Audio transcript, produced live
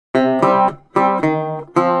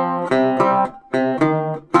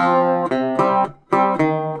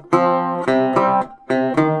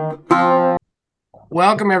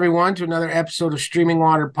welcome everyone to another episode of Streaming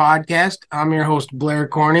Water Podcast. I'm your host, Blair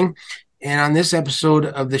Corning. And on this episode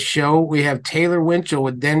of the show, we have Taylor Winchell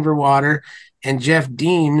with Denver Water and Jeff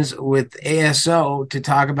Deems with ASO to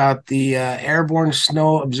talk about the Airborne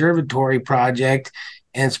Snow Observatory project,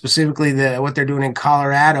 and specifically what they're doing in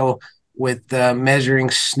Colorado with measuring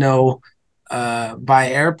snow by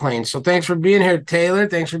airplane. So thanks for being here, Taylor.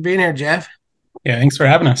 Thanks for being here, Jeff. Yeah, thanks for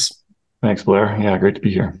having us. Thanks, Blair. Yeah, great to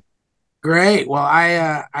be here. Great. Well,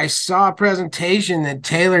 I saw a presentation that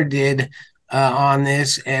Taylor did on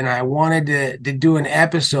this, and I wanted to do an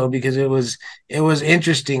episode because it was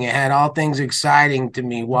interesting. It had all things exciting to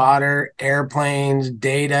me: water, airplanes,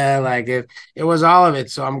 data, like it was all of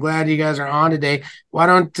it. So I'm glad you guys are on today. Why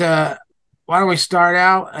don't we start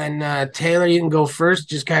out, and Taylor, you can go first.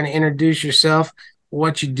 Just kind of introduce yourself,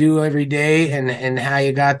 what you do every day, and how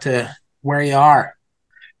you got to where you are.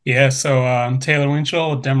 Yeah, so I'm Taylor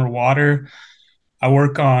Winchell with Denver Water. I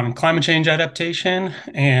work on climate change adaptation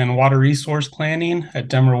and water resource planning at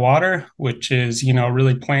Denver Water, which is,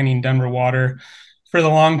 really planning Denver Water for the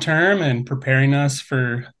long term and preparing us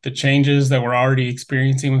for the changes that we're already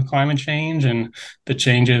experiencing with climate change and the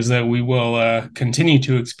changes that we will continue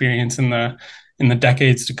to experience in the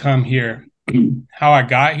decades to come here. How I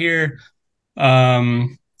got here, I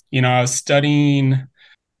was studying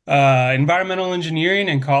environmental engineering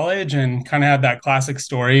in college and kind of had that classic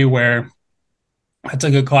story where I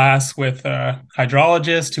took a class with a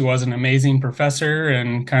hydrologist who was an amazing professor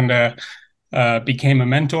and kind of became a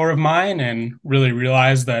mentor of mine, and really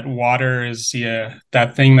realized that water is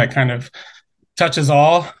that thing that kind of touches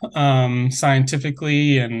all,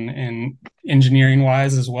 scientifically and engineering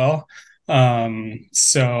wise as well. And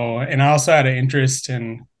I also had an interest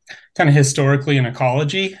in kind of historically in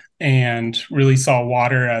ecology, and really saw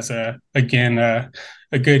water as a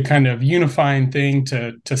good kind of unifying thing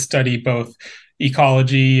to study both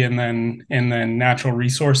ecology and then natural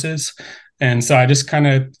resources. And so I just kind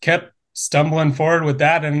of kept stumbling forward with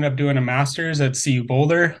that. I ended up doing a master's at CU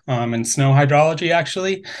Boulder in snow hydrology,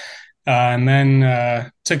 actually, and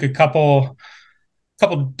then took a couple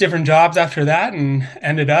different jobs after that, and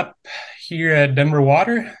ended up here at Denver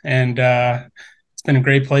Water. And it's been a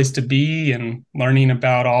great place to be, and learning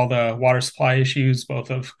about all the water supply issues,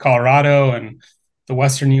 both of Colorado and the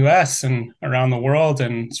Western US and around the world.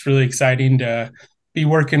 And it's really exciting to be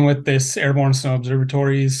working with this Airborne Snow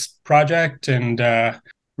Observatories project, and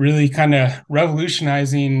really kind of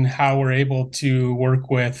revolutionizing how we're able to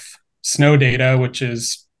work with snow data, which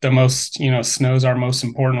is the most, snow is our most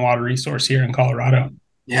important water resource here in Colorado.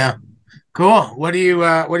 Yeah, cool. What do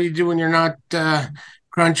you do when you're not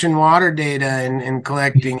crunching water data and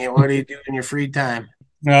collecting it? What do you do in your free time?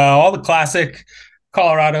 All the classic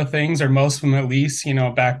Colorado things, or most of them at least,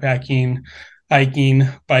 backpacking, hiking,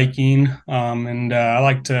 biking, and I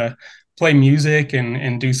like to play music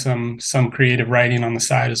and do some creative writing on the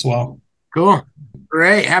side as well. Cool.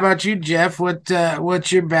 Great. How about you, Jeff?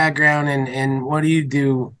 What's your background, and what do you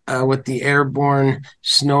do with the Airborne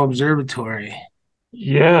Snow Observatory?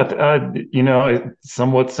 Yeah,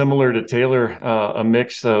 somewhat similar to Taylor, a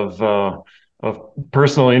mix of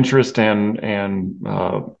personal interest and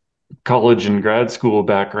college and grad school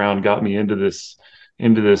background got me into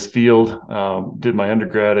this field. Did my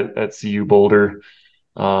undergrad at CU Boulder,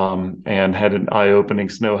 and had an eye-opening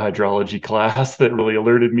snow hydrology class that really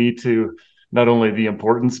alerted me to not only the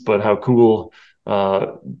importance but how cool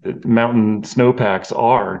mountain snowpacks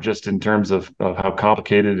are, just in terms of how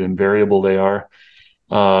complicated and variable they are.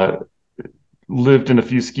 Lived in a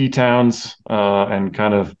few ski towns, and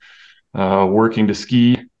kind of working to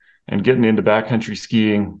ski and getting into backcountry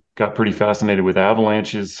skiing. Got pretty fascinated with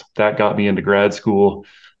avalanches. That got me into grad school,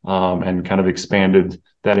 and kind of expanded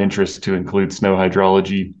that interest to include snow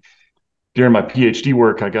hydrology. During my PhD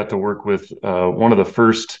work, I got to work with one of the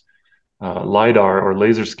first LiDAR or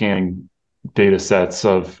laser scanning data sets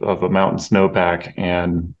of a mountain snowpack,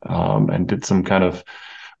 and did some kind of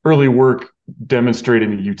early work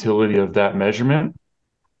demonstrating the utility of that measurement,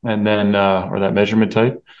 and then or that measurement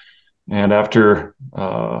type. And after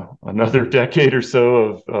another decade or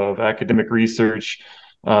so of academic research,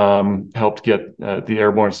 helped get the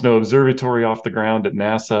Airborne Snow Observatory off the ground at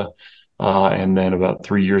NASA. And then about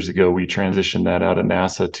 3 years ago, we transitioned that out of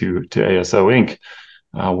NASA to ASO Inc.,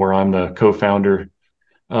 where I'm the co-founder.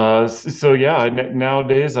 So yeah,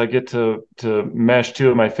 nowadays I get to mesh two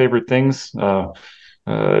of my favorite things: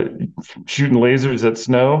 shooting lasers at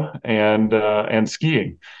snow and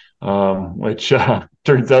skiing, which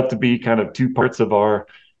turns out to be kind of two parts of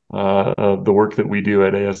the work that we do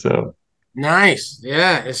at ASO. Nice.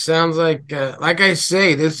 Yeah, it sounds like I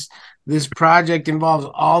say, this this project involves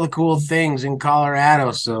all the cool things in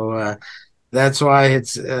Colorado. So that's why it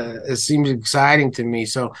seems exciting to me.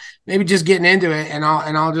 So maybe just getting into it, and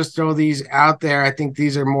I'll just throw these out there. I think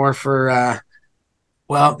these are more for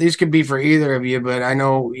well, these could be for either of you, but I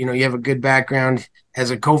know you have a good background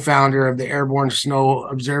as a co-founder of the Airborne Snow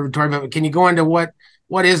Observatory. But can you go into what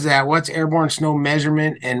is that? What's airborne snow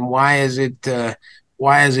measurement, and why is it done?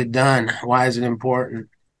 Why is it important?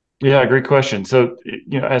 Yeah, great question. So,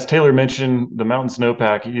 as Taylor mentioned, the mountain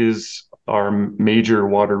snowpack is our major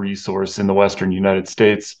water resource in the Western United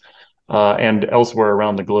States and elsewhere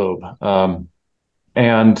around the globe.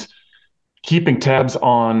 And keeping tabs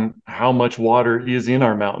on how much water is in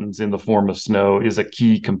our mountains in the form of snow is a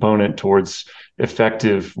key component towards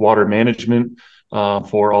effective water management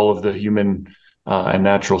for all of the human and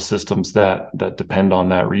natural systems that depend on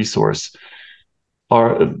that resource.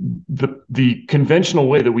 The conventional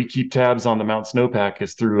way that we keep tabs on the Mount Snowpack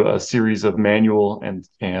is through a series of manual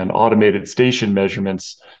and automated station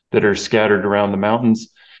measurements that are scattered around the mountains.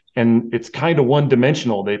 And it's kind of one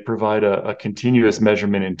dimensional. They provide a continuous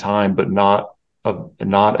measurement in time, but not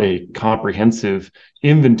a comprehensive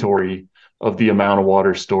inventory of the amount of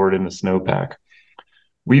water stored in the snowpack.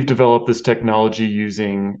 We've developed this technology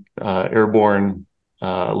using airborne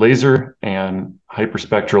laser and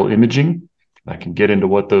hyperspectral imaging. I can get into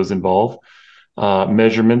what those involve.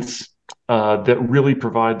 Measurements that really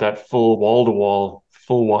provide that full wall-to-wall,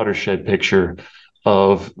 full watershed picture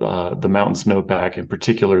of the mountain snowpack, in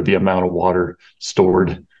particular, the amount of water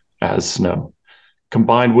stored as snow.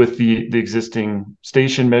 Combined with the existing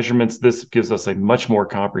station measurements, this gives us a much more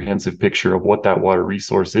comprehensive picture of what that water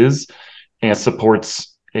resource is and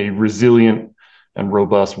supports a resilient and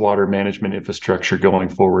robust water management infrastructure going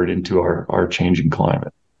forward into our changing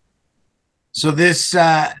climate. So this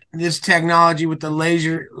technology with the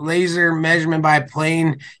laser measurement by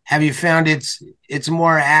plane, have you found it's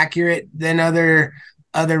more accurate than other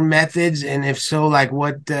methods? And if so, like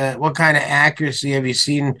what kind of accuracy have you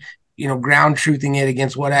seen? Ground truthing it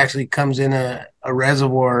against what actually comes in a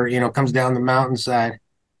reservoir. Comes down the mountainside.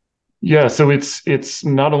 Yeah, so it's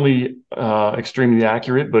not only extremely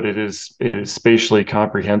accurate, but it is spatially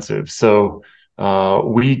comprehensive. So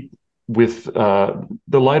we with the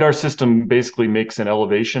LiDAR system basically makes an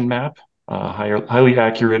elevation map, highly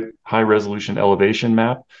accurate, high resolution elevation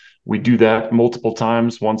map. We do that multiple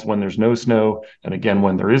times, once when there's no snow, and again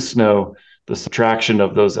when there is snow. The subtraction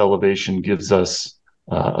of those elevation gives us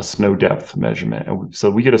a snow depth measurement. And so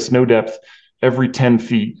we get a snow depth every 10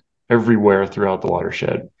 feet everywhere throughout the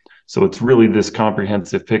watershed. So it's really this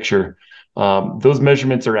comprehensive picture. Those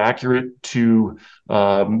measurements are accurate to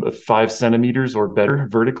 5 centimeters or better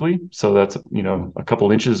vertically. So that's a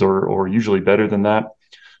couple inches or usually better than that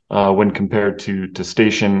when compared to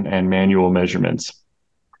station and manual measurements.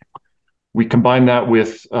 We combine that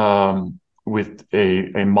with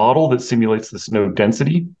a model that simulates the snow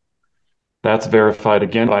density. That's verified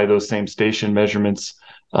again by those same station measurements.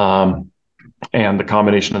 And the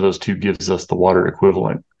combination of those two gives us the water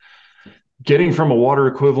equivalent. Getting from a water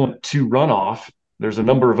equivalent to runoff, there's a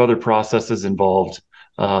number of other processes involved.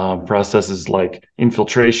 Processes like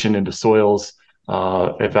infiltration into soils,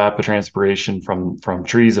 evapotranspiration from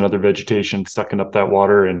trees and other vegetation, sucking up that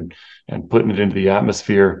water and putting it into the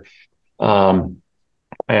atmosphere, and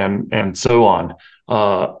so on.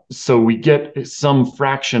 So we get some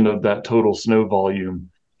fraction of that total snow volume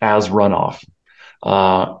as runoff.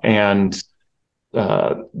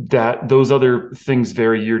 That those other things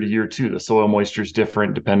vary year to year too. The soil moisture is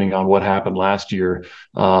different depending on what happened last year,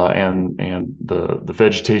 and the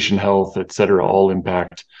vegetation health, et cetera, all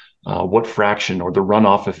impact what fraction or the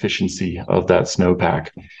runoff efficiency of that snowpack.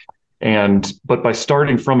 But by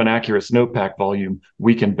starting from an accurate snowpack volume,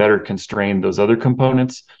 we can better constrain those other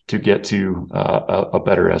components to get to a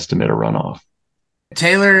better estimate of runoff.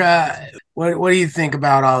 Taylor, what do you think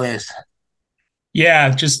about all this? Yeah,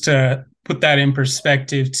 just to put that in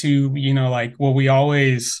perspective too, like what we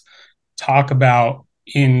always talk about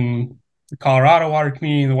in the Colorado water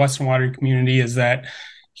community, the Western water community, is that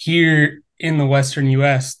here in the Western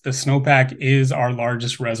US, the snowpack is our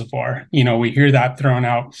largest reservoir. We hear that thrown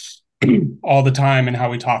out all the time in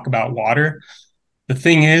how we talk about water. The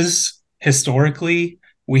thing is, historically,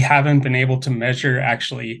 we haven't been able to measure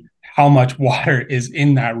actually how much water is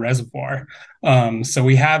in that reservoir. So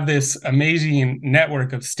we have this amazing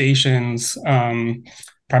network of stations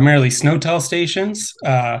primarily snowtail stations,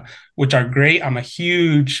 which are great. I'm a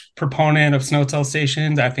huge proponent of snowtail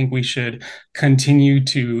stations. I think we should continue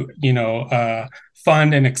to,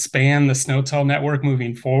 fund and expand the snowtail network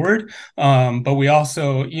moving forward. But we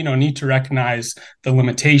also, need to recognize the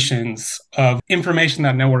limitations of information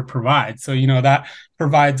that network provides. So, that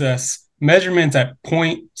provides us measurements at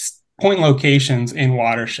point locations in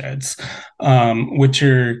watersheds, which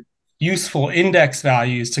are useful index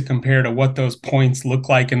values to compare to what those points look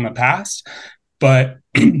like in the past, but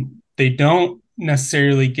they don't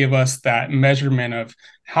necessarily give us that measurement of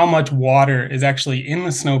how much water is actually in the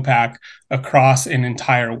snowpack across an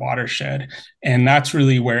entire watershed. And that's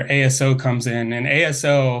really where ASO comes in. And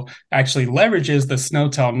ASO actually leverages the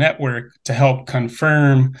snowtail network to help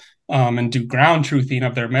confirm and do ground truthing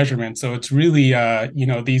of their measurements. So it's really,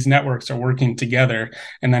 these networks are working together,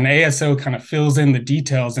 and then ASO kind of fills in the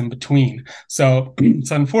details in between. So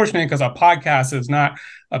it's unfortunate because a podcast is not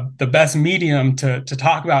the best medium to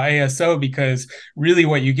talk about ASO, because really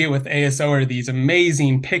what you get with ASO are these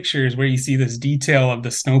amazing pictures where you see this detail of the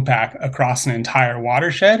snowpack across an entire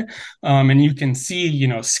watershed. And you can see,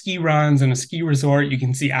 ski runs in a ski resort, you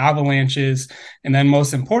can see avalanches. And then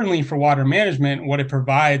most importantly for water management, what it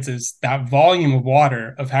provides is that volume of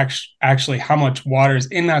water of actually how much water is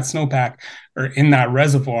in that snowpack or in that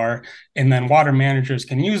reservoir. And then water managers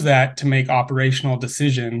can use that to make operational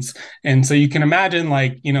decisions. And so you can imagine,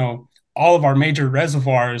 all of our major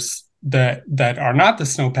reservoirs that are not the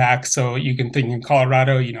snowpack. So you can think in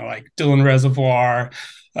Colorado, like Dillon Reservoir,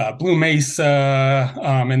 Blue Mesa,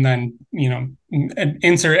 and then,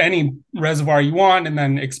 insert any reservoir you want, and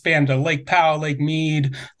then expand to Lake Powell, Lake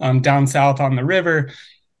Mead, down south on the river.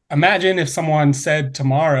 Imagine if someone said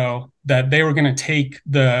tomorrow that they were going to take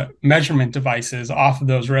the measurement devices off of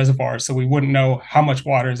those reservoirs so we wouldn't know how much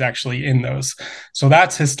water is actually in those. So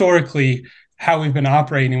that's historically how we've been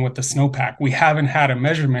operating with the snowpack. We haven't had a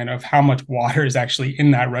measurement of how much water is actually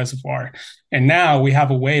in that reservoir. And now we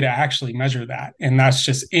have a way to actually measure that. And that's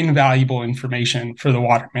just invaluable information for the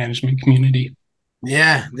water management community.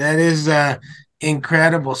 Yeah, that is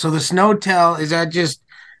incredible. So the snowtail, is that just,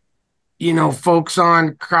 folks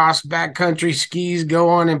on cross backcountry skis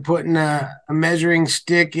going and putting a measuring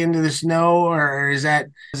stick into the snow, or is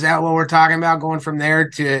that what we're talking about, going from there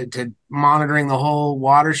to monitoring the whole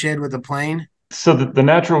watershed with a plane? So the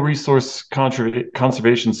Natural Resource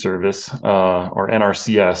Conservation Service, or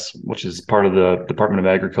NRCS, which is part of the Department of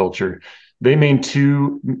Agriculture, they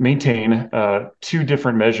maintain two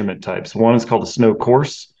different measurement types. One is called a snow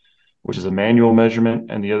course, which is a manual measurement,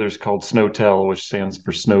 and the other is called SNOWTEL, which stands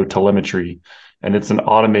for snow telemetry, and it's an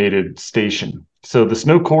automated station. So the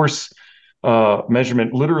snow course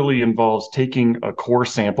measurement literally involves taking a core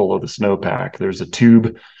sample of the snowpack. There's a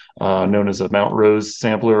tube known as a Mount Rose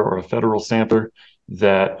sampler or a federal sampler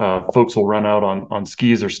that folks will run out on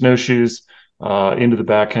skis or snowshoes into the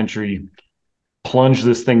backcountry, plunge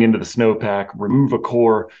this thing into the snowpack, remove a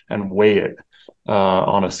core, and weigh it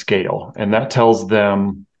on a scale. And that tells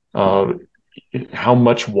them how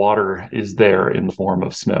much water is there in the form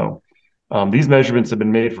of snow. These measurements have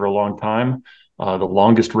been made for a long time. The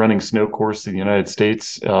longest running snow course in the United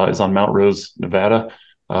States is on Mount Rose, Nevada,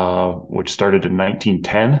 which started in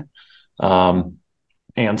 1910.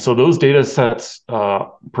 And so those data sets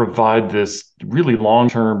provide this really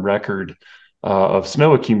long-term record of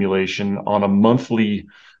snow accumulation on a monthly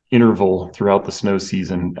interval throughout the snow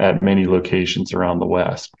season at many locations around the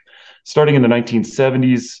West. Starting in the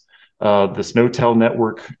 1970s, the SNOWTEL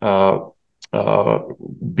network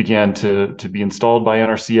began to be installed by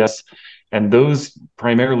NRCS, and those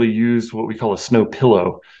primarily use what we call a snow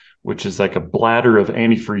pillow, which is like a bladder of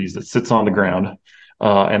antifreeze that sits on the ground,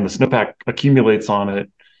 and the snowpack accumulates on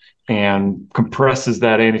it and compresses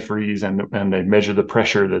that antifreeze, and they measure the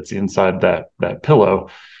pressure that's inside that pillow.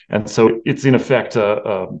 And so it's in effect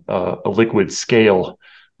a liquid scale,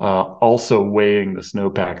 also weighing the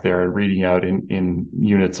snowpack there and reading out in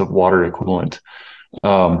units of water equivalent.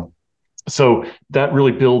 So that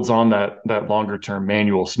really builds on that longer term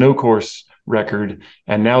manual snow course record.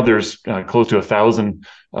 And now there's close to 1,000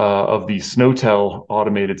 of these SNOWTEL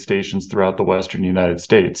automated stations throughout the Western United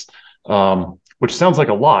States, which sounds like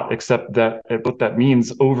a lot, except that what that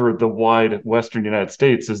means over the wide Western United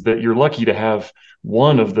States is that you're lucky to have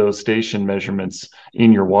one of those station measurements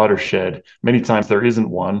in your watershed. Many times there isn't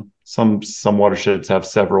one. Some watersheds have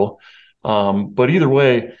several. But either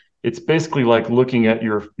way, it's basically like looking at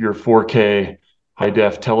your 4K high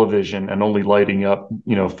def television and only lighting up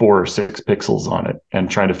 4 or 6 pixels on it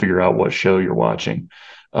and trying to figure out what show you're watching.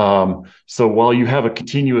 So while you have a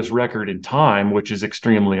continuous record in time, which is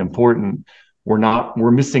extremely important,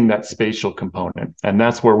 we're missing that spatial component. And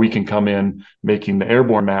that's where we can come in, making the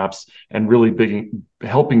airborne maps and really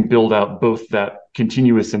helping build out both that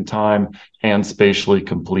continuous in time and spatially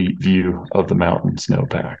complete view of the mountain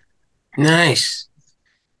snowpack. Nice.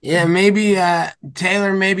 Yeah, maybe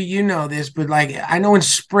Taylor, maybe you know this, but like I know in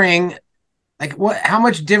spring, like how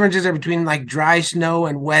much difference is there between like dry snow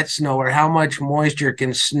and wet snow, or how much moisture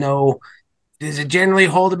can snow? Does it generally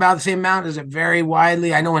hold about the same amount? Does it vary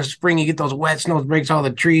widely? I know in spring you get those wet snows, breaks all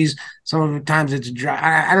the trees. Some of the times it's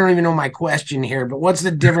dry. I don't even know my question here, but what's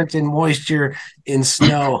the difference in moisture in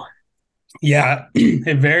snow? Yeah,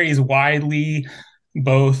 it varies widely,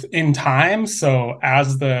 both in time. So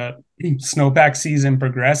as the snowpack season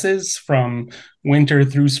progresses from winter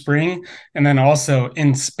through spring, and then also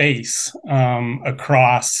in space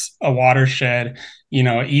across a watershed,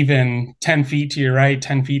 even 10 feet to your right,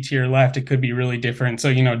 10 feet to your left, it could be really different.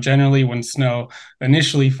 So, generally when snow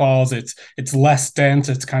initially falls, it's less dense.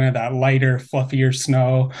 It's kind of that lighter, fluffier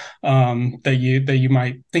snow that you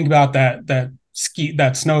might think about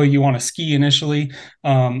that snow you want to ski initially.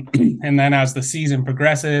 And then as the season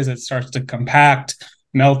progresses, it starts to compact,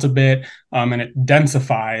 melt a bit, and it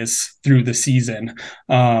densifies through the season.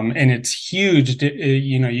 And it's huge.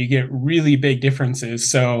 You get really big differences.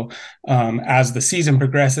 So as the season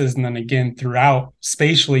progresses, and then again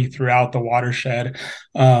spatially throughout the watershed.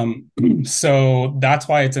 So that's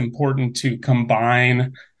why it's important to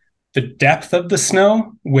combine the depth of the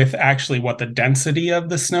snow with actually what the density of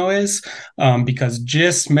the snow is, because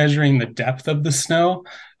just measuring the depth of the snow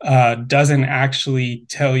doesn't actually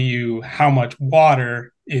tell you how much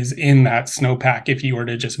water is in that snowpack. If you were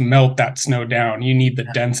to just melt that snow down, you need the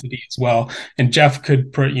density as well. And Jeff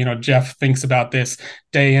Jeff thinks about this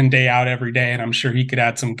day in, day out, every day, and I'm sure he could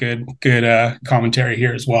add some good commentary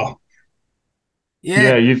here as well.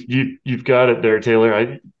 Yeah, you've got it there,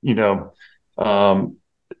 Taylor.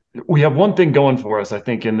 We have one thing going for us, I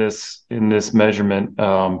think, in this measurement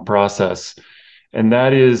process, and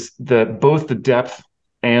that is that both the depth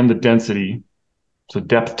and the density, so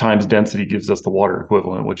depth times density gives us the water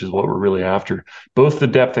equivalent, which is what we're really after. Both the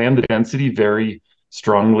depth and the density vary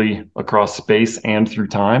strongly across space and through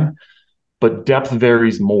time, but depth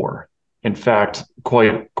varies more. In fact,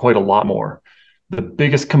 quite a lot more. The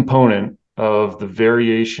biggest component of the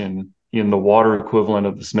variation in the water equivalent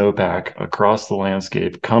of the snowpack across the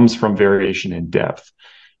landscape comes from variation in depth.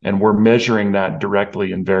 And we're measuring that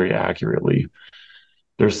directly and very accurately.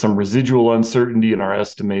 There's some residual uncertainty in our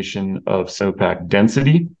estimation of snowpack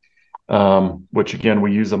density, which again,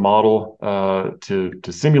 we use a model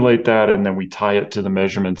to simulate that, and then we tie it to the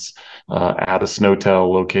measurements at a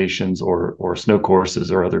snowtel locations or snow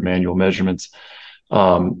courses or other manual measurements.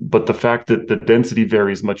 But the fact that the density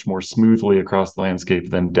varies much more smoothly across the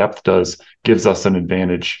landscape than depth does gives us an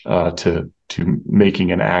advantage to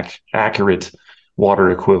making an accurate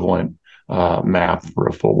water equivalent map for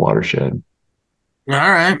a full watershed. All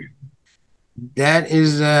right. That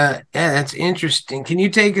is that's interesting. Can you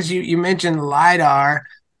take us, you mentioned LIDAR,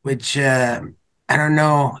 which I don't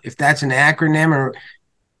know if that's an acronym, or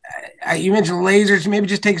you mentioned lasers. Maybe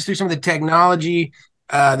just take us through some of the technology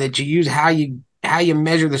that you use, how you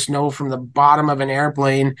measure the snow from the bottom of an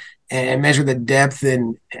airplane and measure the depth,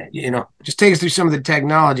 and just take us through some of the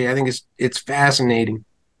technology. I think it's fascinating.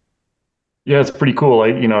 Yeah, it's pretty cool.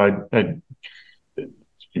 I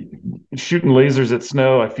shooting lasers at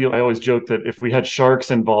snow. I always joke that if we had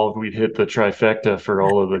sharks involved, we'd hit the trifecta for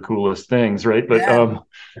all of the coolest things, right? But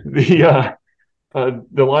the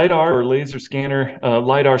LIDAR or laser scanner,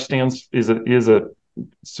 LIDAR is a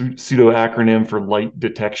pseudo acronym for light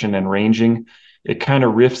detection and ranging. It kind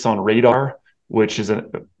of riffs on radar, which is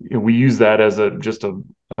we use that as just a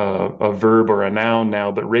verb or a noun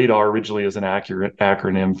now, but radar originally is an accurate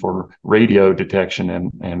acronym for radio detection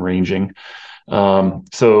and ranging.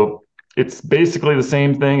 So it's basically the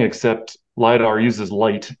same thing, except LIDAR uses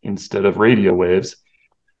light instead of radio waves.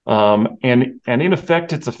 And in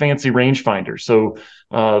effect, it's a fancy rangefinder. So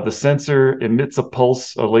the sensor emits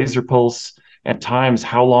a laser pulse, and times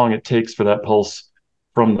how long it takes for that pulse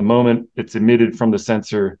from the moment it's emitted from the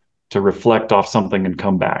sensor to reflect off something and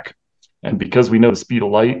come back. And because we know the speed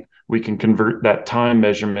of light, we can convert that time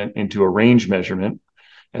measurement into a range measurement.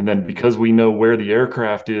 And then because we know where the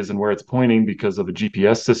aircraft is and where it's pointing because of a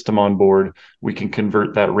GPS system on board, we can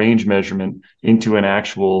convert that range measurement into an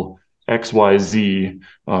actual XYZ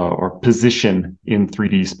or position in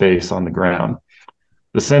 3D space on the ground.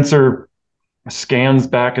 The sensor scans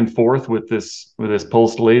back and forth with this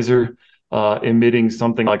pulsed laser, emitting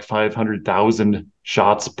something like 500,000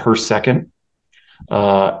 shots per second.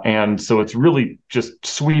 And so it's really just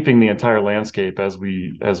sweeping the entire landscape as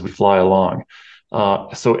we fly along.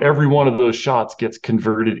 So every one of those shots gets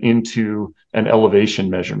converted into an elevation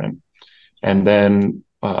measurement. And then,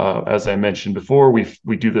 as I mentioned before,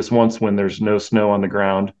 we do this once when there's no snow on the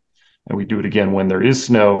ground, and we do it again when there is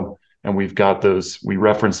snow, and we've got those. We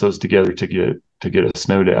reference those together to get a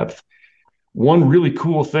snow depth. One really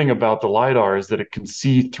cool thing about the LiDAR is that it can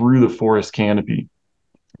see through the forest canopy.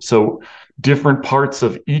 So different parts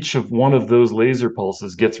of each of one of those laser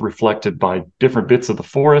pulses gets reflected by different bits of the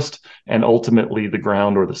forest and ultimately the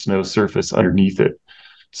ground or the snow surface underneath it.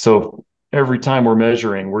 So every time we're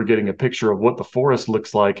measuring, we're getting a picture of what the forest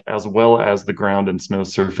looks like as well as the ground and snow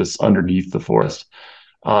surface underneath the forest.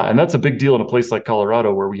 And that's a big deal in a place like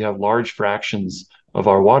Colorado, where we have large fractions of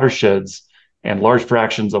our watersheds and large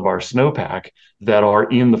fractions of our snowpack that are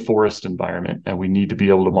in the forest environment. And we need to be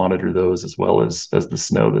able to monitor those as well as the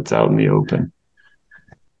snow that's out in the open.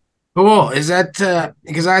 Cool. Is that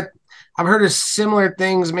because I've heard of similar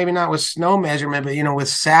things, maybe not with snow measurement, but with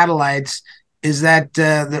satellites. Is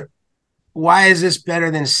that why is this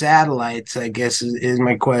better than satellites? I guess is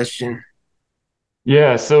my question.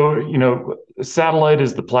 Yeah, so satellite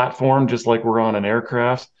is the platform, just like we're on an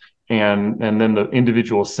aircraft, and then the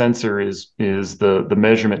individual sensor is the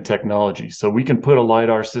measurement technology. So we can put a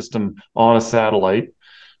lidar system on a satellite.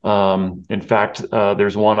 In fact,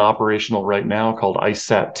 there's one operational right now called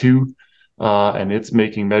IceSat-2, and it's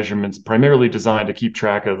making measurements primarily designed to keep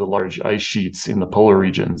track of the large ice sheets in the polar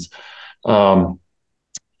regions. Um,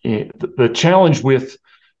 the challenge with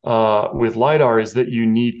lidar is that you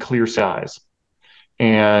need clear skies.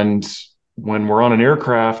 And when we're on an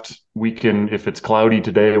aircraft, we can, if it's cloudy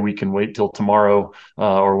today, we can wait till tomorrow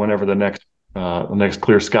or whenever the next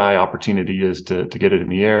clear sky opportunity is to get it in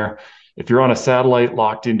the air. If you're on a satellite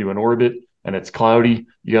locked into an orbit and it's cloudy,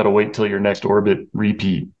 you got to wait till your next orbit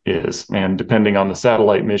repeat is. And depending on the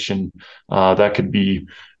satellite mission, that could be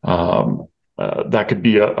a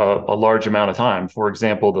large amount of time. For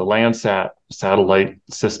example, the Landsat satellite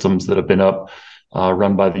systems that have been up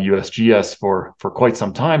run by the USGS for quite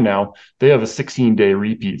some time now, they have a 16-day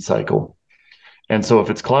repeat cycle. And so if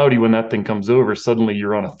it's cloudy when that thing comes over, suddenly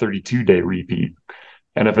you're on a 32-day repeat.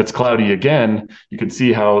 And if it's cloudy again, you can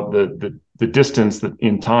see how the distance that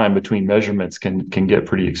in time between measurements can get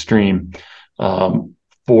pretty extreme.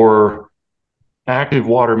 For active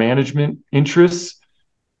water management interests,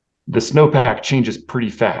 the snowpack changes pretty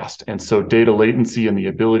fast. And so data latency and the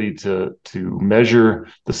ability to measure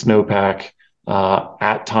the snowpack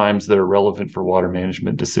at times that are relevant for water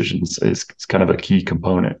management decisions is kind of a key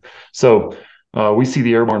component. So we see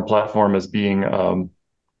the Airborne platform as being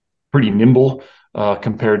pretty nimble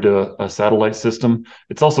compared to a satellite system.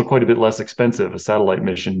 It's also quite a bit less expensive. A satellite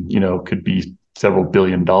mission, could be several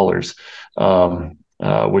 $billion,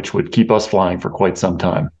 which would keep us flying for quite some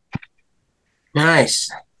time. Nice.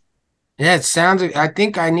 Yeah, it sounds. I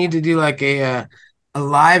think I need to do like a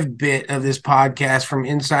live bit of this podcast from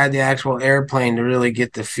inside the actual airplane to really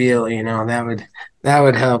get the feel. That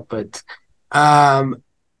would help. But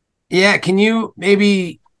yeah, can you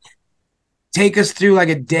maybe take us through like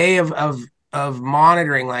a day of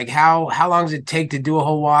monitoring? Like how long does it take to do a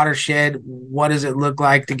whole watershed? What does it look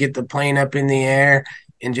like to get the plane up in the air?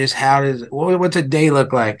 And just what's a day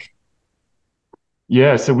look like?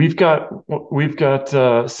 Yeah, so we've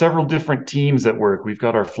got several different teams at work. We've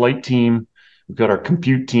got our flight team, we've got our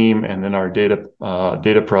compute team, and then our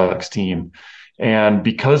data products team. And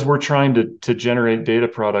because we're trying to generate data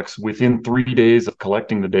products within 3 days of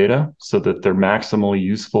collecting the data, so that they're maximally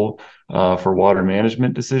useful for water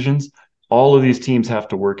management decisions, all of these teams have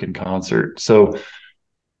to work in concert. So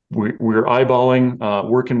we're eyeballing,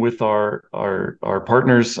 working with our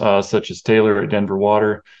partners such as Taylor at Denver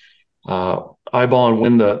Water, eyeballing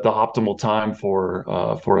when the optimal time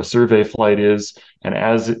for a survey flight is. And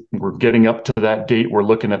we're getting up to that date, we're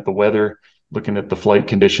looking at the weather, looking at the flight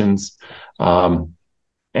conditions, and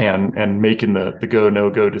making the go no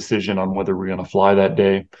go decision on whether we're going to fly that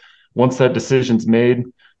day. Once that decision's made,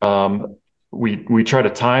 we try to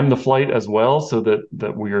time the flight as well, so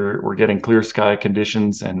that we're getting clear sky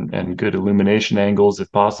conditions and good illumination angles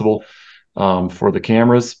if possible for the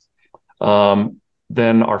cameras.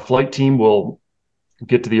 Then our flight team will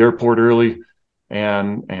get to the airport early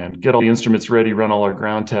and get all the instruments ready, run all our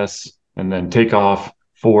ground tests, and then take off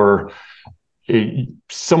for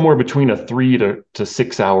somewhere between a 3 to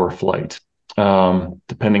 6 hour flight,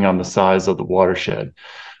 depending on the size of the watershed.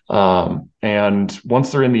 And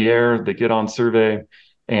once they're in the air, they get on survey,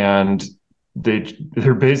 and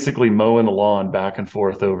they're basically mowing the lawn back and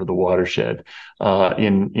forth over the watershed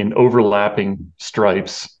in overlapping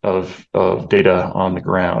stripes of data on the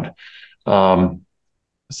ground.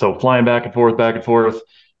 So flying back and forth,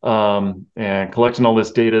 and collecting all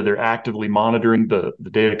this data. They're actively monitoring the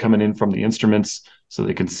data coming in from the instruments so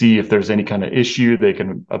they can see if there's any kind of issue. They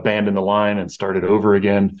can abandon the line and start it over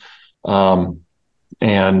again.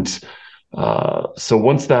 And so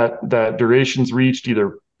once that duration's reached,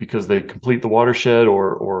 either because they complete the watershed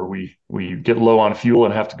or we get low on fuel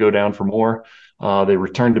and have to go down for more, they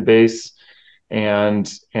return to base,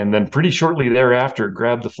 and then pretty shortly thereafter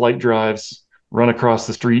grab the flight drives, run across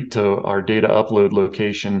the street to our data upload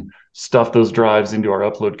location, stuff those drives into our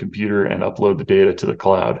upload computer, and upload the data to the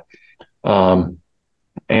cloud.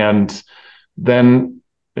 And then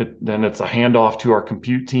it's a handoff to our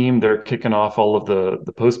compute team. They're kicking off all of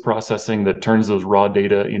the post processing that turns those raw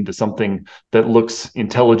data into something that looks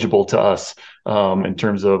intelligible to us, in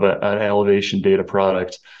terms of an elevation data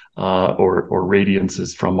product, or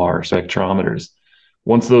radiances from our spectrometers.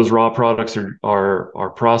 Once those raw products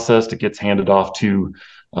are processed, it gets handed off to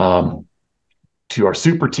our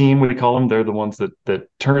super team, we call them. They're the ones that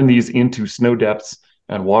turn these into snow depths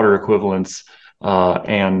and water equivalents,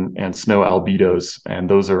 and snow albedos, and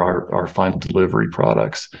those are our final delivery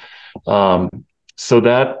products. So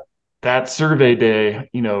that survey day,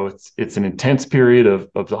 it's an intense period of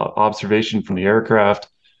the observation from the aircraft,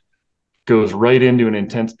 goes right into an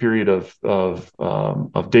intense period of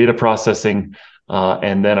data processing,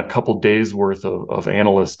 and then a couple days worth of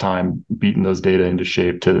analyst time beating those data into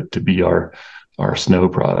shape to be our snow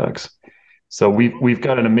products. So we've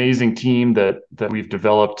got an amazing team that we've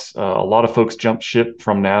developed. A lot of folks jumped ship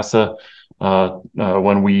from NASA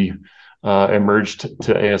when we emerged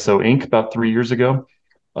to ASO Inc. about 3 years ago,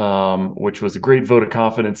 which was a great vote of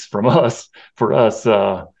confidence for us,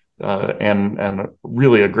 and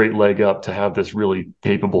really a great leg up to have this really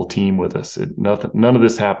capable team with us. None of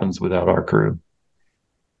this happens without our crew.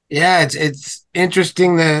 Yeah, it's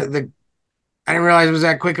interesting. I didn't realize it was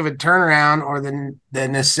that quick of a turnaround, or the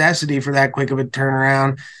necessity for that quick of a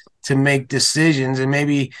turnaround to make decisions. And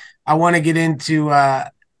maybe I want to get into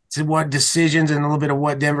to what decisions and a little bit of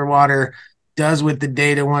what Denver Water does with the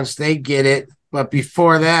data once they get it. But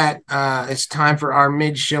before that, it's time for our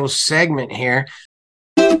mid-show segment here.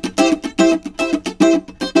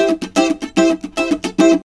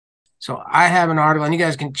 So I have an article, and you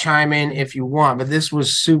guys can chime in if you want, but this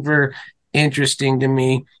was super interesting to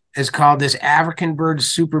me. It's called "This African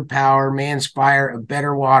Bird's Superpower May Inspire a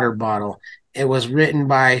Better Water Bottle." It was written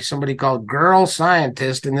by somebody called Girl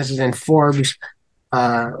Scientist, and this is in Forbes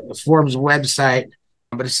website.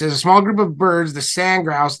 But it says, a small group of birds, the sand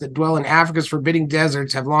grouse that dwell in Africa's forbidding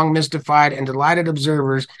deserts, have long mystified and delighted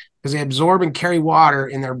observers because they absorb and carry water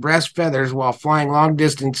in their breast feathers while flying long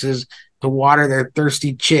distances to water their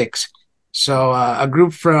thirsty chicks. So a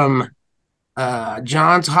group from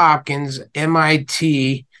Johns Hopkins,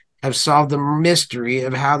 MIT, have solved the mystery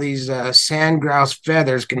of how these sand grouse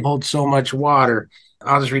feathers can hold so much water.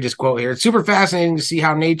 I'll just read this quote here. It's super fascinating to see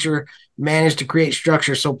how nature managed to create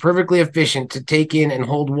structures so perfectly efficient to take in and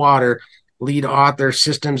hold water, lead author,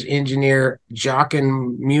 systems engineer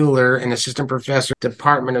Jochen Mueller, an assistant professor,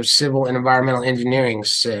 Department of Civil and Environmental Engineering,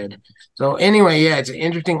 said. So anyway, yeah, it's an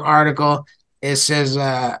interesting article. It says,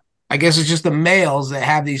 I guess it's just the males that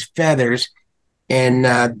have these feathers,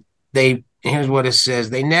 and here's what it says.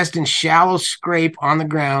 They nest in shallow scrape on the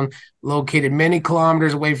ground, located many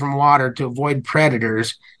kilometers away from water to avoid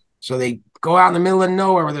predators. So they go out in the middle of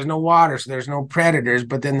nowhere where there's no water, so there's no predators,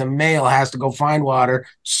 but then the male has to go find water,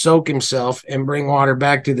 soak himself, and bring water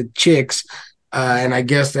back to the chicks. And I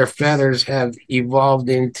guess their feathers have evolved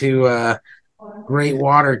into great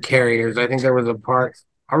water carriers. I think there was a part.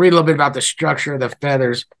 I'll read a little bit about the structure of the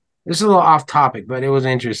feathers. This is a little off topic, but it was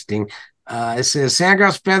interesting. It says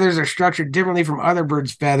sandgrouse feathers are structured differently from other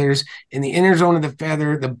birds' feathers. In the inner zone of the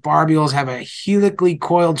feather, the barbules have a helically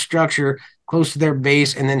coiled structure close to their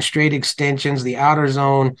base and then straight extensions. The outer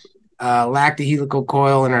zone lack the helical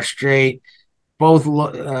coil and are straight. Both,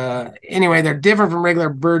 anyway, they're different from regular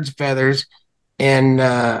birds' feathers.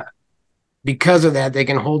 And because of that, they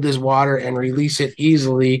can hold this water and release it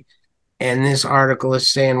easily. And this article is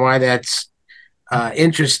saying why that's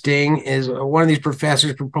interesting is one of these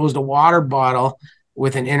professors proposed a water bottle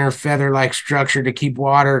with an inner feather-like structure to keep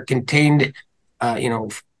water contained,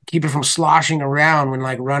 keep it from sloshing around when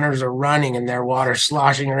like runners are running and their water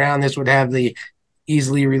sloshing around. This would have the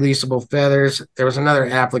easily releasable feathers. There was another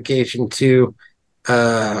application too.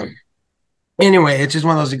 Anyway, it's just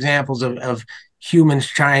one of those examples of humans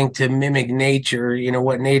trying to mimic nature,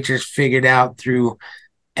 what nature's figured out through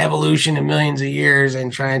evolution in millions of years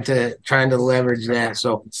and trying to leverage that.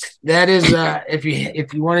 So that is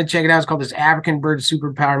if you want to check it out, it's called This African Bird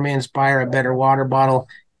Superpower May Inspire a Better Water Bottle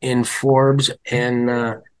in Forbes. And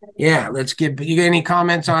yeah, you got any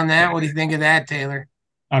comments on that? What do you think of that, Taylor?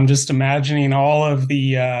 I'm just imagining all of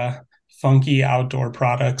the funky outdoor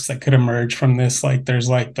products that could emerge from this. Like there's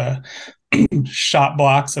like the shot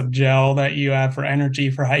blocks of gel that you have for energy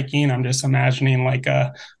for hiking. I'm just imagining like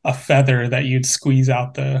a feather that you'd squeeze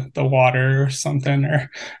out the water or something, or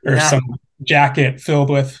Yeah. some jacket filled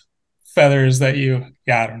with feathers that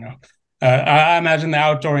I don't know. I imagine the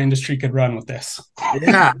outdoor industry could run with this.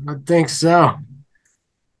 Yeah, I think so.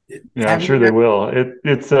 Yeah, I'm Have sure you they will.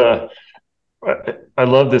 It's I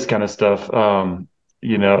love this kind of stuff.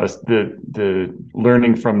 The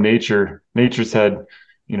learning from nature. Nature's had,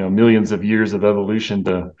 millions of years of evolution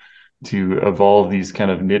to evolve these kind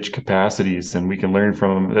of niche capacities, and we can learn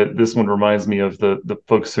from them. This one reminds me of the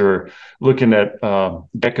folks who are looking at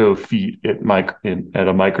gecko feet at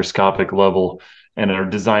a microscopic level, and are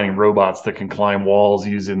designing robots that can climb walls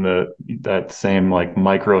using that same like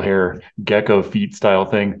micro hair gecko feet style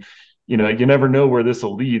thing. You never know where this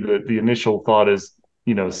will lead. The initial thought is,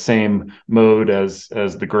 same mode as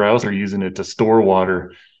the grouse are using it to store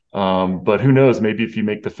water. But who knows? Maybe if you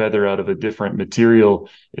make the feather out of a different material,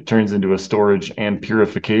 it turns into a storage and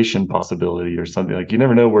purification possibility or something. Like, you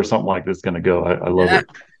never know where something like this is going to go. I love Yeah. it.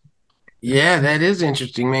 Yeah, that is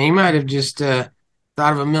interesting, man. You might have just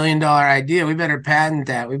thought of $1 million idea. We better patent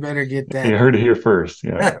that. We better get You that. heard it here first.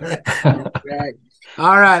 Yeah. Right.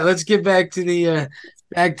 All right, let's get back to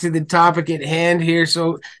the topic at hand here.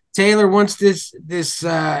 So Taylor, once this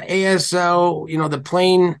ASO, the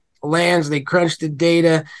plane lands, they crunch the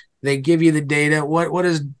data, they give you the data. What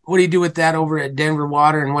do you do with that over at Denver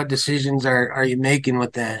Water, and what decisions are you making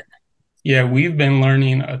with that? Yeah, we've been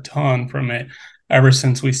learning a ton from it ever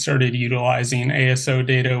since we started utilizing ASO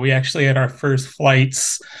data. We actually had our first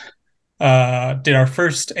flights, did our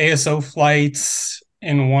first ASO flights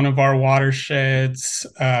in one of our watersheds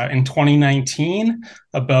in 2019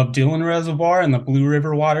 above Dillon Reservoir in the Blue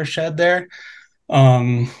River watershed there.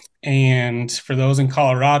 And for those in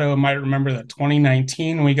Colorado, might remember that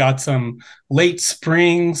 2019 we got some late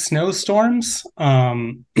spring snowstorms,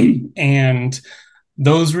 and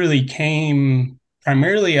those really came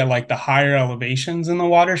primarily at like the higher elevations in the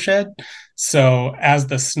watershed. So as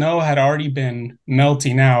the snow had already been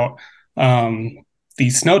melting out,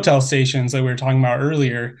 these snowtel stations that we were talking about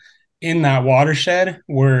earlier in that watershed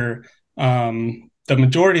were the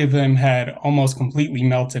majority of them had almost completely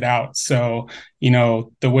melted out. So,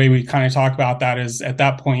 the way we kind of talk about that is at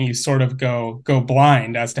that point you sort of go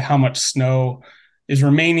blind as to how much snow is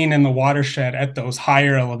remaining in the watershed at those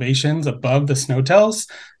higher elevations above the snowtells.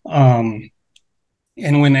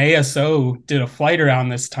 And when ASO did a flight around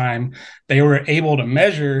this time, they were able to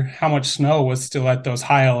measure how much snow was still at those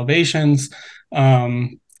high elevations,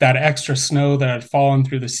 that extra snow that had fallen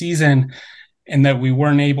through the season, and that we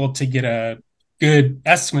weren't able to get a good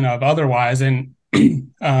estimate of otherwise. And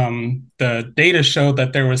the data showed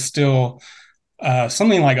that there was still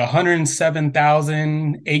something like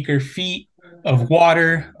 107,000 acre feet of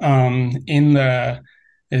water in the.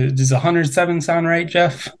 Does 107 sound right,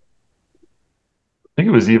 Jeff? I think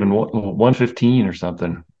it was even 115 or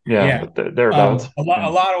something. Yeah, Yeah. but thereabouts. A lot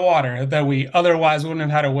of water that we otherwise wouldn't have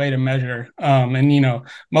had a way to measure. And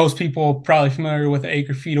most people probably familiar with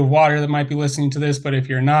acre feet of water that might be listening to this, but if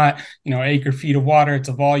you're not, acre feet of water, it's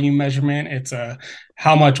a volume measurement. It's a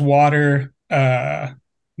how much water,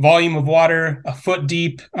 volume of water, a foot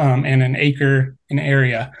deep, and an acre in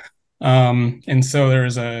area. And so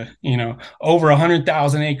there's over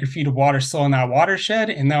 100,000 acre feet of water still in that watershed.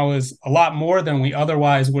 And that was a lot more than we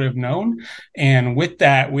otherwise would have known. And with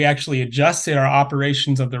that, we actually adjusted our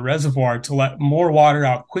operations of the reservoir to let more water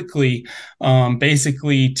out quickly,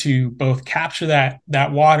 basically to both capture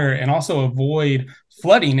that water and also avoid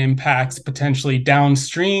flooding impacts potentially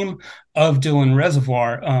downstream of Dillon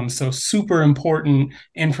Reservoir. So super important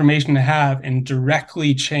information to have, and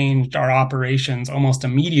directly changed our operations almost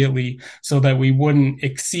immediately so that we wouldn't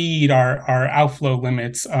exceed our outflow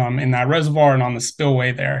limits in that reservoir and on the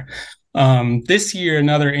spillway there. This year,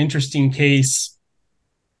 another interesting case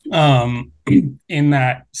in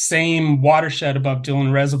that same watershed above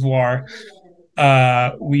Dillon Reservoir,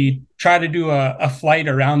 we try to do a flight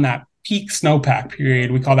around that peak snowpack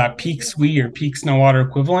period. We call that peak SWE or peak snow water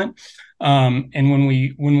equivalent. And when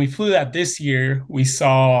we flew that this year, we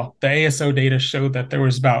saw the ASO data showed that there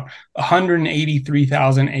was about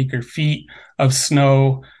 183,000 acre feet of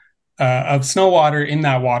snow water in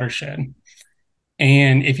that watershed.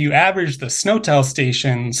 And if you average the snowtel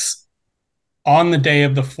stations on the day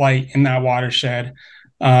of the flight in that watershed,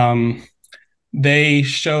 um, they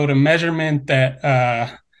showed a measurement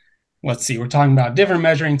that let's see, we're talking about different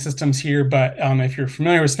measuring systems here, but if you're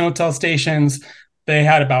familiar with snowtail stations, they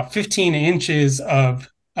had about 15 inches of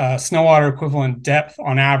snow water equivalent depth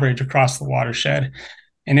on average across the watershed.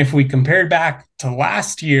 And if we compared back to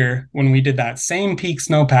last year when we did that same peak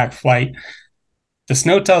snowpack flight, the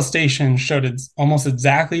snowtail station showed almost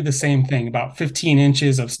exactly the same thing, about 15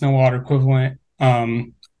 inches of snow water equivalent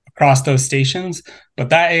across those stations. But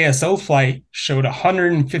that ASO flight showed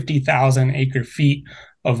 150,000 acre feet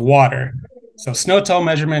of water. So snowtail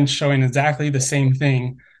measurements showing exactly the same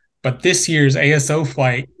thing. But this year's ASO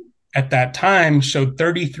flight at that time showed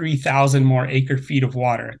 33,000 more acre feet of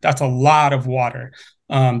water. That's a lot of water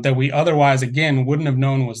that we otherwise, again, wouldn't have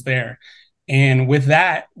known was there. And with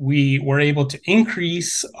that, we were able to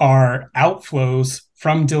increase our outflows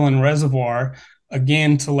from Dillon Reservoir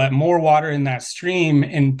again to let more water in that stream.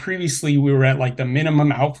 And previously, we were at like the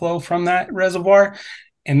minimum outflow from that reservoir.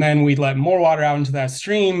 And then we let more water out into that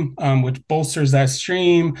stream, which bolsters that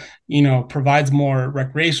stream, provides more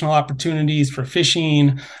recreational opportunities for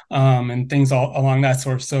fishing and things all along that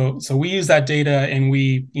sort. So we use that data and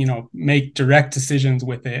we, make direct decisions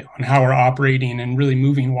with it on how we're operating and really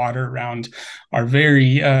moving water around our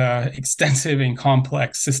very extensive and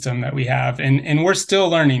complex system that we have. And we're still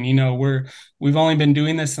learning. We've only been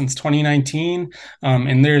doing this since 2019,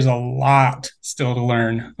 and there's a lot still to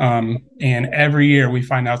learn. And every year we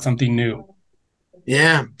find out something new.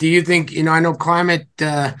 Yeah. Do you think, I know climate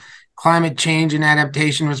change and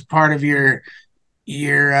adaptation was part of your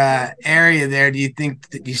area there. Do you think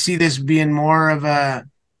that you see this being more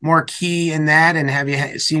key in that? And have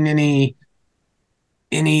you seen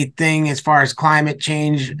anything as far as climate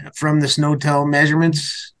change from the snowtail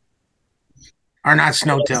measurements? Or not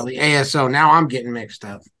snowtail, the ASO. Now I'm getting mixed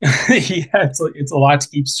up. Yeah, it's a lot to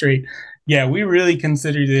keep straight. Yeah, we really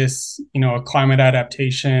consider this, a climate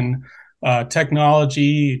adaptation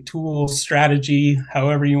technology, tool, strategy,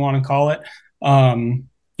 however you want to call it.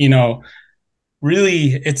 You know,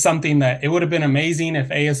 really, it's something that it would have been amazing if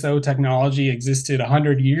ASO technology existed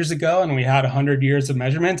 100 years ago and we had 100 years of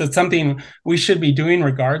measurements. It's something we should be doing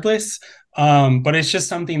regardless. But it's just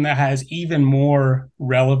something that has even more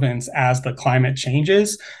relevance as the climate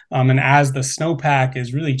changes and as the snowpack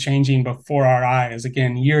is really changing before our eyes,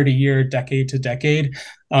 again, year to year, decade to decade.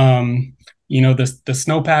 The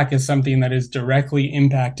snowpack is something that is directly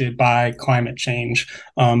impacted by climate change,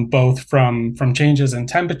 both from changes in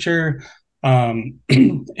temperature, and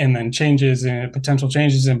then potential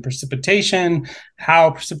changes in precipitation,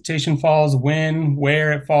 how precipitation falls, when,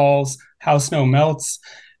 where it falls, how snow melts.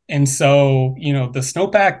 And so, the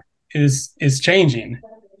snowpack is changing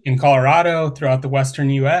in Colorado, throughout the Western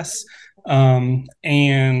US.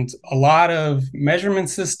 And a lot of measurement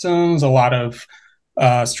systems, a lot of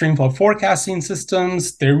streamflow forecasting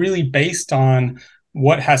systems, they're really based on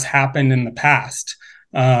what has happened in the past.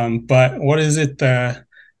 But what is it? The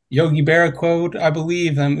Yogi Berra quote, I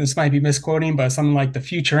believe, this might be misquoting, but something like the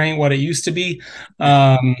future ain't what it used to be.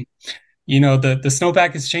 The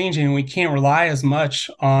snowpack is changing and we can't rely as much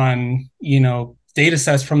on, data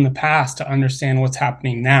sets from the past to understand what's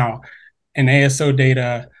happening now. And ASO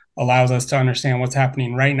data allows us to understand what's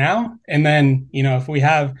happening right now. And then, if we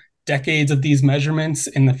have decades of these measurements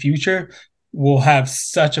in the future, we'll have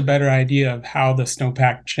such a better idea of how the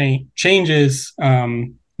snowpack changes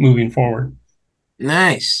moving forward.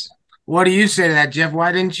 Nice. What do you say to that, Jeff?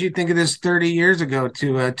 Why didn't you think of this 30 years ago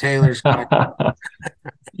to Taylor's question?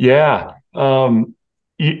 Yeah.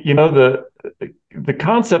 The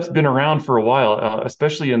concept's been around for a while,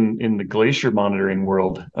 especially in the glacier monitoring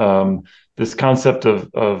world. This concept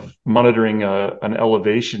of monitoring an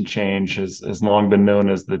elevation change has long been known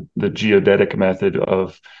as the geodetic method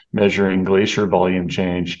of measuring glacier volume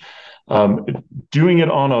change. Doing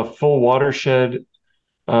it on a full watershed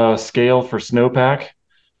scale for snowpack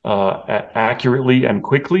accurately and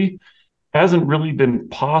quickly hasn't really been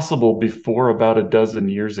possible before about a dozen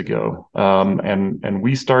years ago. And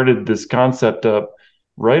we started this concept up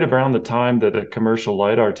right around the time that a commercial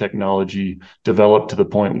LiDAR technology developed to the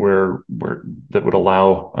point where that would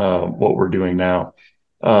allow what we're doing now.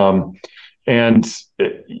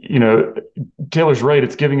 Taylor's right.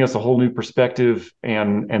 It's giving us a whole new perspective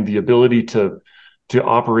and the ability to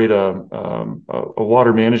operate a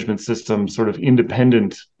water management system sort of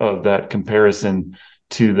independent of that comparison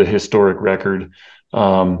to the historic record,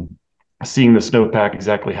 seeing the snowpack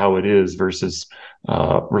exactly how it is versus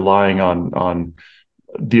relying on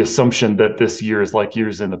the assumption that this year is like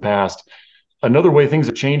years in the past. Another way things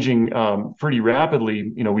are changing pretty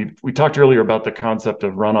rapidly, we talked earlier about the concept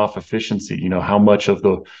of runoff efficiency. How much of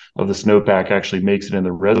the snowpack actually makes it in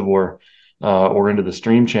the reservoir or into the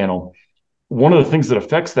stream channel. One of the things that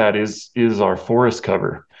affects that is our forest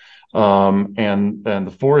cover, and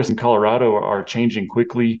the forests in Colorado are changing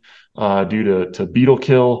quickly due to beetle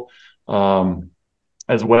kill,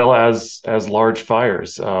 as well as large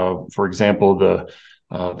fires. For example, the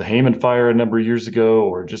Hayman fire a number of years ago,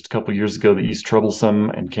 or just a couple of years ago, the East Troublesome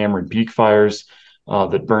and Cameron Peak fires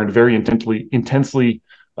that burned very intensely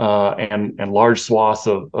and large swaths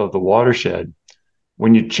of the watershed.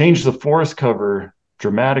 When you change the forest cover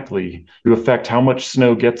dramatically, you affect how much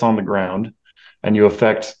snow gets on the ground, and you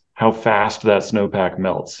affect how fast that snowpack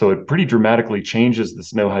melts. So it pretty dramatically changes the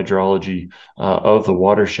snow hydrology of the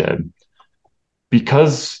watershed.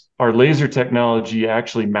 Because our laser technology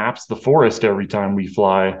actually maps the forest every time we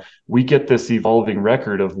fly, we get this evolving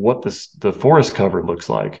record of what the forest cover looks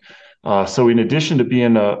like. So in addition to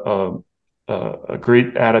being a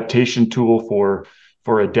great adaptation tool for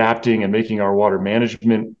adapting and making our water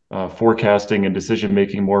management, forecasting, and decision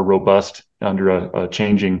making more robust under a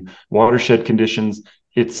changing watershed conditions,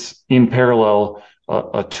 it's in parallel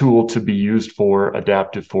a tool to be used for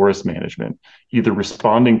adaptive forest management, either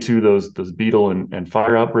responding to those beetle and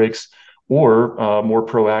fire outbreaks, or more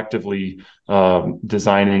proactively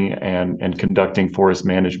designing and conducting forest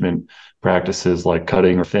management practices like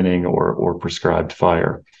cutting or thinning or prescribed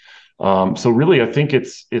fire. So really, I think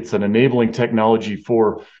it's an enabling technology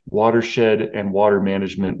for watershed and water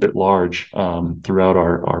management at large throughout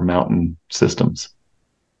our mountain systems.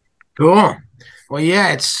 Cool. Well,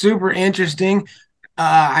 yeah, it's super interesting.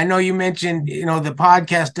 I know you mentioned, the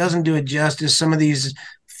podcast doesn't do it justice. Some of these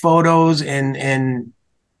photos and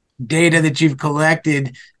data that you've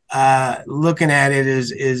collected, looking at it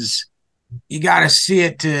is you got to see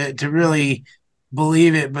it to really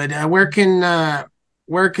believe it. But where can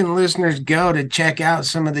listeners go to check out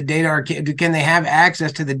some of the data? Or can they have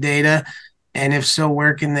access to the data? And if so,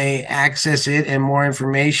 where can they access it and more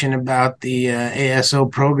information about the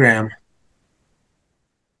ASO program?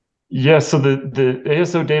 Yeah, so the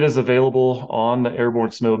ASO data is available on the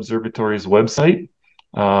Airborne Snow Observatory's website.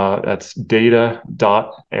 That's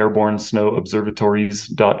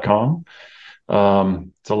data.airbornesnowobservatories.com.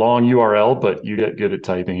 It's a long URL, but you get good at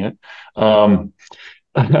typing it.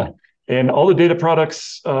 And all the data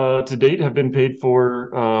products to date have been paid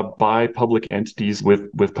for by public entities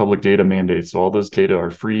with public data mandates. So all those data are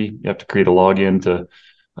free. You have to create a login to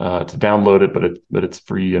download it, but it's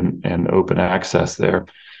free and open access there.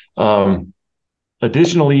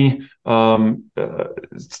 Additionally, some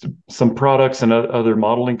products and other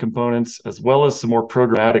modeling components, as well as some more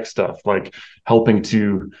programmatic stuff like helping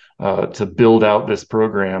to build out this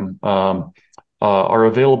program, are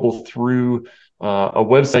available through a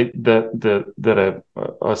website that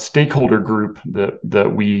a stakeholder group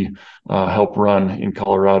that we help run in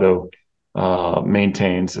Colorado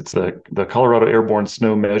maintains. It's the Colorado Airborne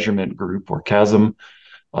Snow Measurement Group, or CASM,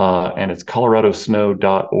 and it's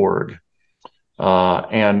coloradosnow.org.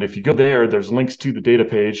 And if you go there, there's links to the data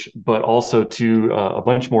page, but also to a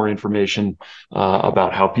bunch more information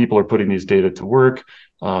about how people are putting these data to work,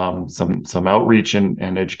 some outreach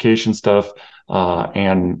and education stuff,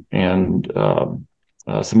 and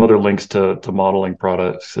some other links to modeling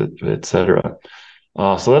products, et cetera.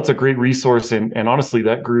 So that's a great resource. And honestly,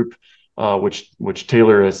 that group, which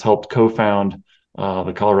Taylor has helped co-found,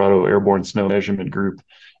 the Colorado Airborne Snow Measurement Group,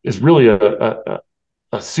 is really a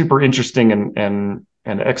super interesting and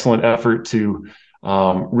excellent effort to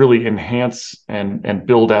really enhance and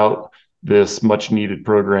build out this much needed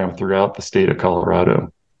program throughout the state of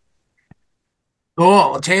Colorado.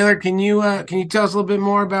 Cool. Taylor, can you tell us a little bit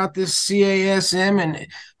more about this CASM? And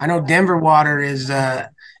I know Denver Water is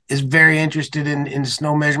very interested in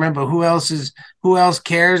snow measurement, but who else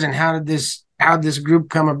cares, and how did this group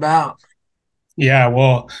come about? Yeah,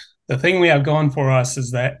 well, the thing we have going for us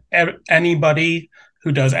is that anybody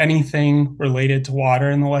who does anything related to water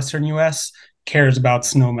in the Western U.S. cares about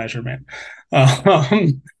snow measurement.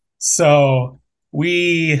 So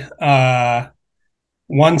we,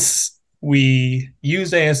 once we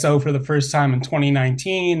used ASO for the first time in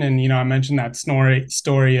 2019, and, I mentioned that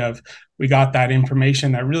story of we got that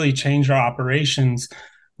information that really changed our operations.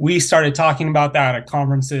 We started talking about that at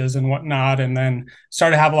conferences and whatnot, and then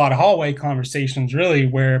started to have a lot of hallway conversations, really,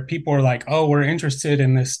 where people were like, oh, we're interested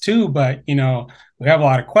in this too, but, we have a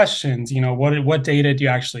lot of questions. What data do you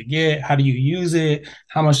actually get? How do you use it?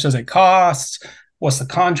 How much does it cost? What's the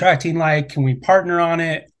contracting like? Can we partner on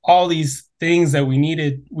it? All these things that we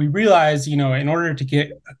needed. We realized, in order to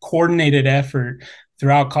get a coordinated effort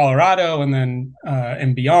throughout Colorado and then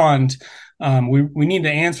and beyond, we need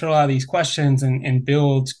to answer a lot of these questions and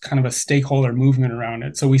build kind of a stakeholder movement around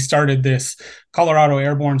it. So we started this Colorado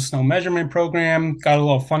Airborne Snow Measurement Program, got a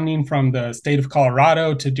little funding from the state of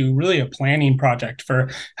Colorado to do really a planning project for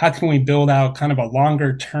how can we build out kind of a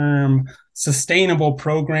longer term sustainable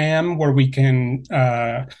program where we can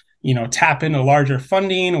tap into larger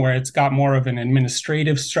funding, where it's got more of an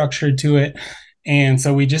administrative structure to it. And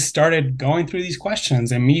so we just started going through these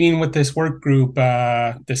questions and meeting with this work group,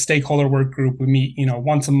 the stakeholder work group. We meet,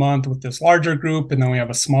 once a month with this larger group, and then we have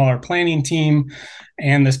a smaller planning team.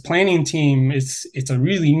 And this planning team, it's a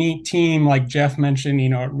really neat team. Like Jeff mentioned,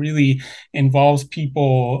 it really involves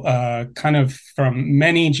people kind of from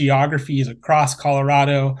many geographies across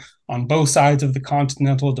Colorado on both sides of the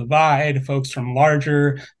Continental Divide, folks from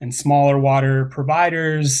larger and smaller water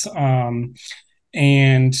providers,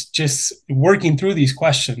 and just working through these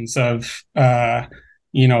questions of,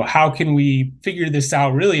 how can we figure this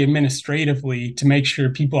out really administratively to make sure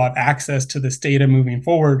people have access to this data moving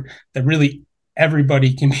forward that really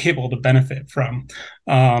everybody can be able to benefit from.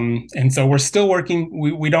 And so we're still working.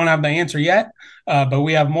 We don't have the answer yet, but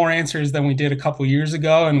we have more answers than we did a couple of years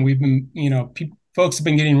ago. And we've been, folks have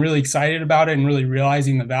been getting really excited about it and really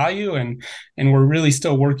realizing the value. And we're really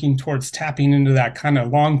still working towards tapping into that kind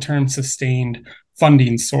of long-term sustained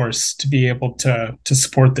funding source to be able to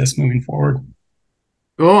support this moving forward.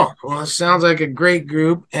 Cool. Well, it sounds like a great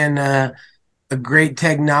group and a great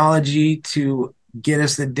technology to get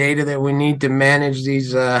us the data that we need to manage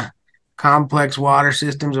these complex water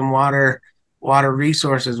systems and water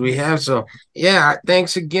resources we have. So, yeah,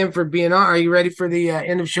 thanks again for being on. Are you ready for the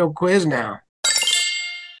end of show quiz now?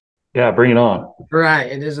 Yeah, bring it on. All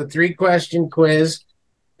right. It is a 3-question quiz,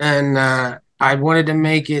 and I wanted to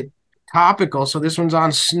make it topical. So this one's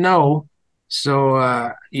on snow.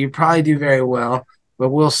 So you probably do very well, but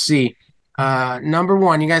we'll see. Number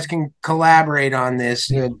 1, you guys can collaborate on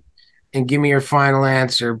this and give me your final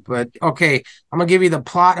answer. But okay, I'm gonna give you the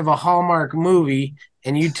plot of a Hallmark movie,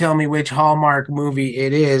 and you tell me which Hallmark movie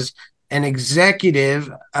it is. An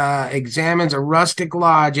executive examines a rustic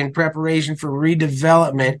lodge in preparation for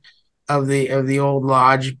redevelopment of the old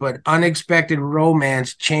lodge, but unexpected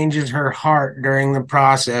romance changes her heart during the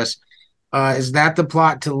process. Is that the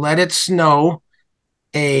plot to Let It Snow?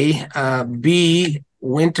 A, B,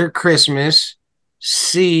 Winter Christmas,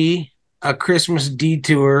 C, A Christmas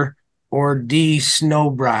Detour, or D, Snow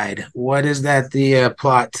Bride? What is that the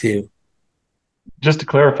plot to? Just to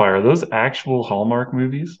clarify, are those actual Hallmark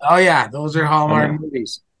movies? Oh yeah, those are Hallmark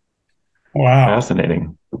movies. Wow.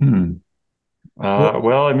 Fascinating.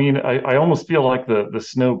 Well, I mean, I almost feel like the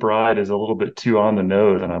Snow Bride is a little bit too on the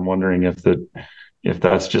nose, and I'm wondering if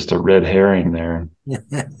that's just a red herring there.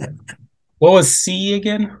 What was C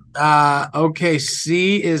again? Okay,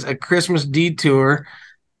 C is A Christmas Detour,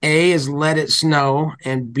 A is Let It Snow,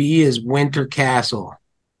 and B is Winter Castle.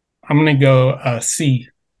 I'm gonna go C.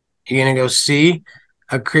 You're gonna go C,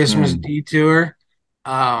 A Christmas Detour.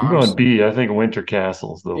 I'm going B. I think Winter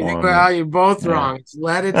Castle's the one. Well, you're both wrong. It's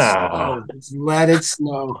Let It Snow. It's Let It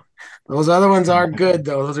Snow. Those other ones are good,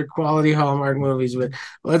 though. Those are quality Hallmark movies. But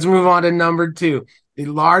let's move on to number 2. The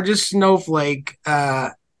largest snowflake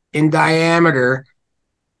in diameter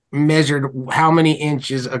measured how many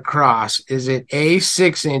inches across? Is it A,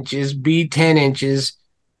 6 inches, B, 10 inches,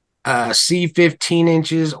 C, 15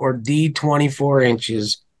 inches, or D, 24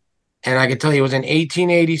 inches? And I can tell you it was in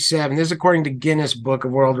 1887. This is according to Guinness Book of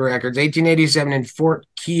World Records. 1887 in Fort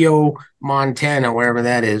Keogh, Montana, wherever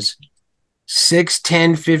that is. 6,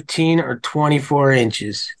 10, 15, or 24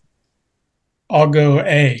 inches? I'll go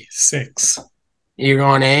A, 6. You're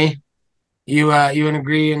going A? You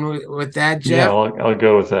agreeing with that, Jeff? Yeah, I'll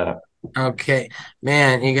go with that. Okay.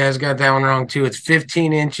 Man, you guys got that one wrong too. It's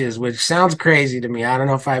 15 inches, which sounds crazy to me. I don't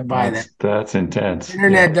know if I buy that. That's intense. The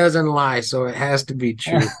internet doesn't lie, so it has to be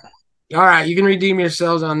true. All right, you can redeem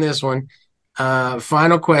yourselves on this one.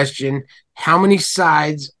 Final question. How many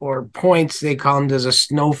sides or points, they call them, does a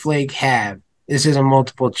snowflake have? This isn't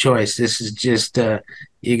multiple choice. This is just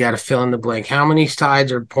you got to fill in the blank. How many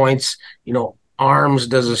sides or points, arms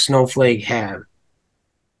does a snowflake have?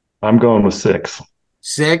 I'm going with 6.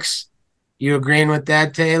 6? You agreeing with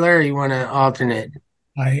that, Taylor, or you want to alternate?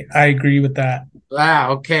 I agree with that.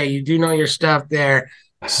 Wow, okay. You do know your stuff there.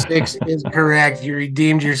 6 is correct. You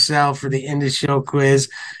redeemed yourself for the end of show quiz.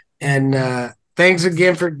 And thanks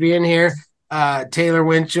again for being here. Taylor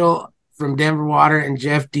Winchell from Denver Water and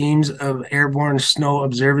Jeff Deems of Airborne Snow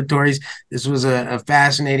Observatories. This was a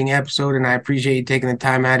fascinating episode, and I appreciate you taking the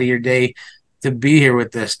time out of your day to be here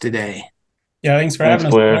with us today. Yeah, thanks for having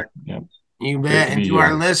us. Blair. Yeah. You Great bet. to And be to our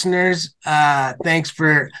here. listeners, thanks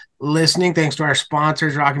for listening. Thanks to our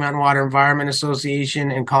sponsors, Rocky Mountain Water Environment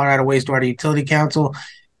Association and Colorado Wastewater Utility Council.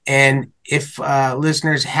 And if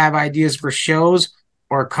listeners have ideas for shows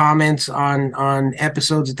or comments on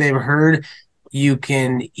episodes that they've heard, you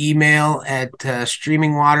can email at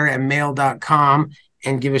streamingwater@mail.com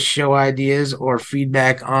and give us show ideas or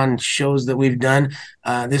feedback on shows that we've done.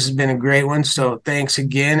 This has been a great one. So thanks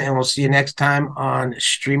again, and we'll see you next time on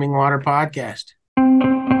Streaming Water Podcast.